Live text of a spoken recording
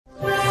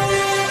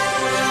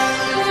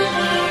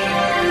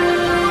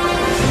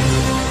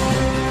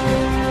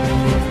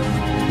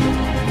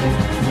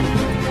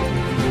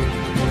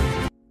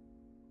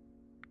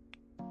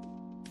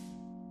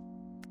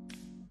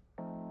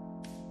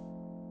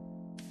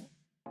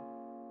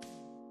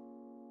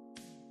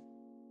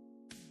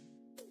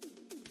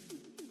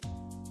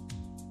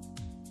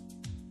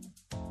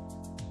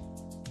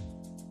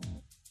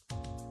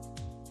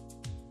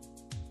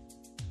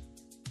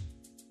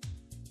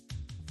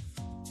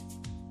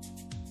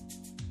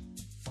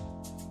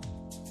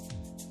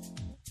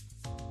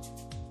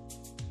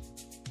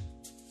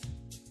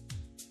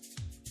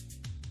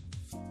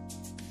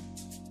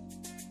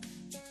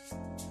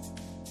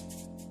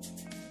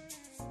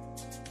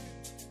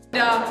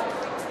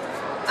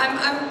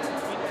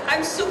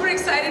I'm super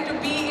excited to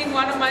be in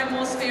one of my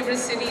most favorite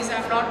cities.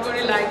 I'm not going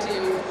to lie to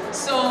you.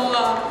 So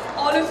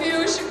all of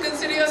you should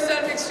consider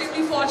yourself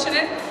extremely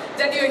fortunate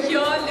that you're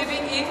here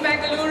living in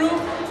Bengaluru,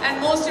 and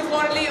most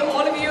importantly,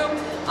 all of you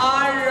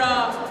are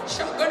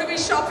going to be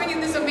shopping in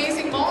this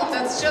amazing mall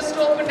that's just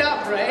opened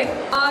up, right?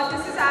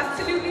 This is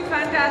absolutely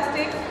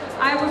fantastic.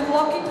 I was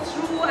walking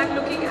through and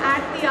looking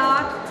at the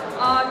art,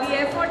 the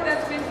effort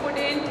that's been put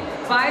in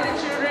by the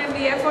children,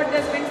 the effort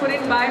that's been put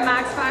in by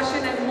Max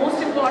Fashion, and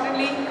most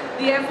importantly,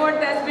 the effort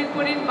that's been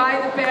put in by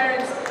the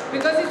parents,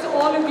 because it's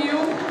all of you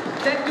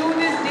that do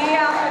this day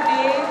after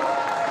day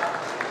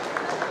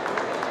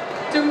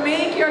to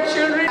make your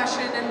children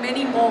fashion and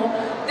many more.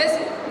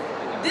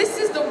 This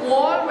is the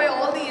wall where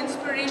all the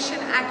inspiration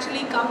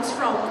actually comes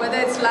from, whether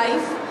it's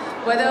life,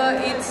 whether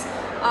it's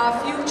our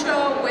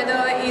future,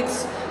 whether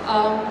it's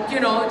you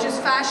know,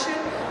 just fashion.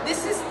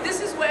 This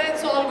is where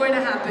it's all going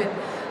to happen.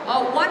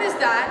 One is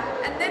that,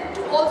 and then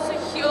to also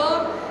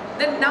hear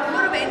the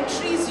number of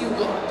entries you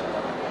got.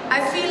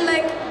 I feel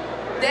like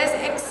there's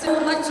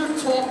excellent. I would like to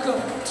talk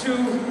to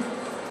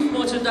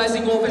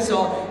merchandising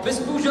officer, Ms.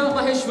 Pooja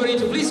Maheshwari,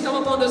 to please come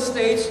up on the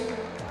stage.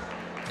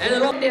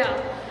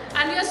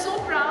 And we are so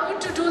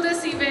proud to do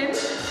this event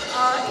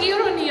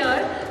year on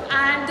year,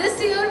 and this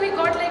year we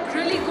got like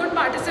really good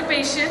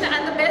participation,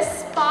 and the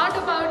best part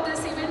about this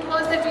event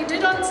was that we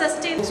did on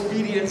sustain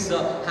experience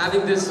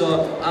having this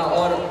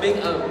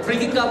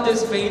bringing up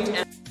this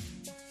paint.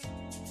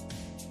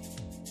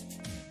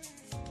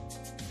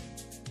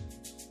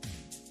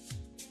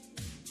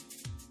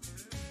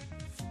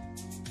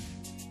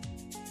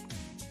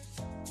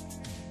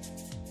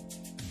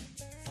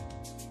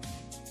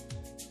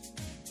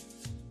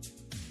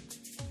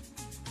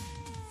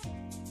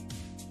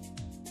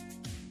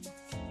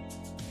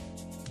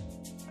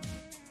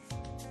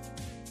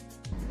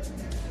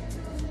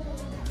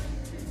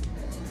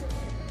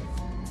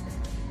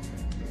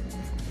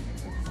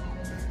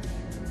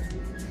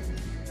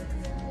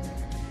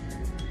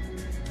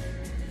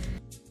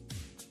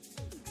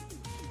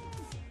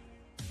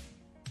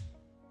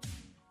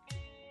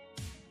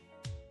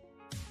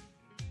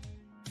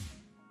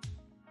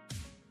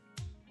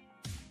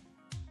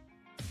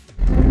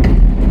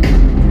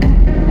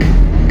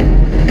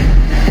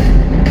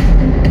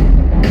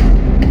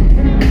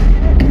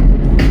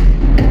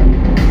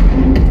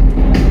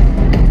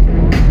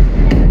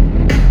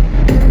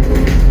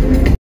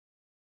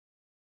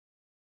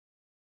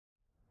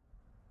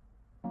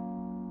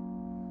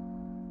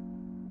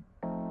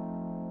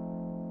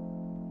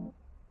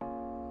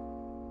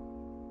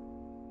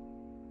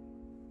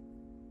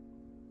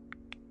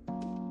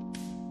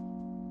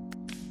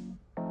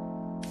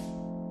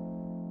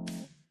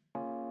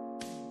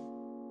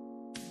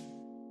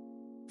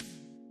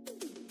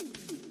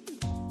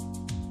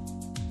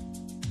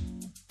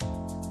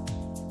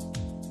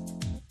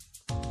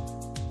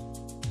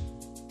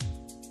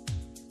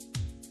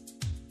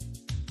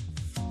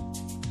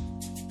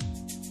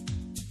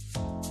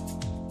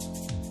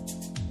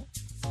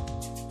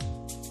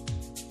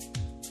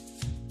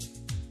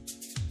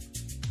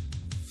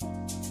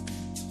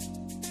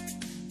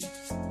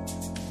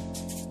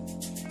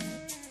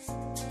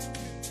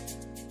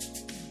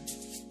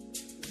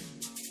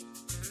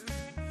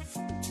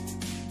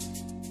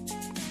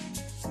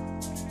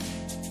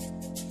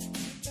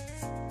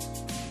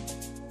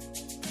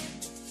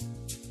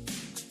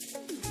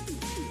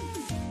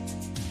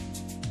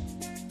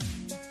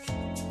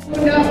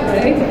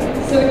 Right?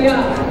 So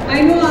yeah,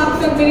 I know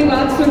आप सब मेरी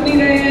बात सुन नहीं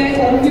रहे हैं.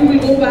 All of you will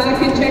go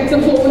back and check the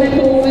phone at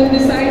home and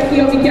decide कि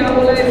अभी क्या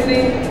बोला इसने,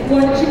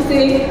 what did she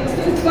say. So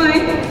it's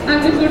fine. I'm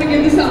just going to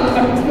give the sound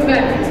cut for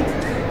that.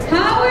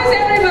 How is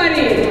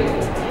everybody?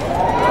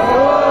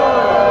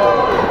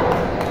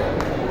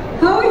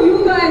 How are you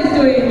guys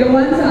doing? The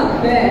ones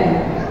up there.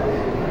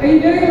 Are you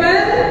doing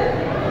well?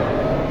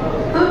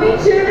 How many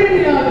children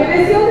here? Can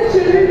I see all the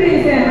children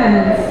raise their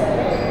hands?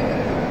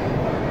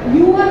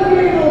 You are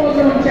going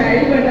overgrown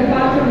child, but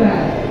apart from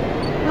that,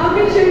 how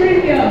many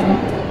children here?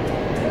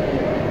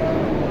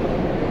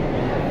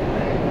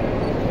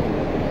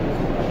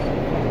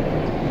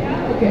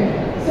 Yeah, okay.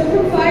 So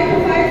from 5 to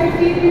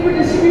 5:15, we were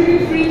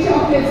distributing free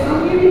chocolates. How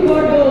many of you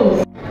got those?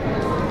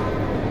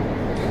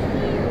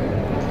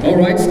 All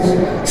right.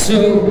 So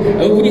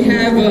we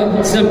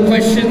have some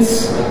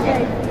questions. Okay.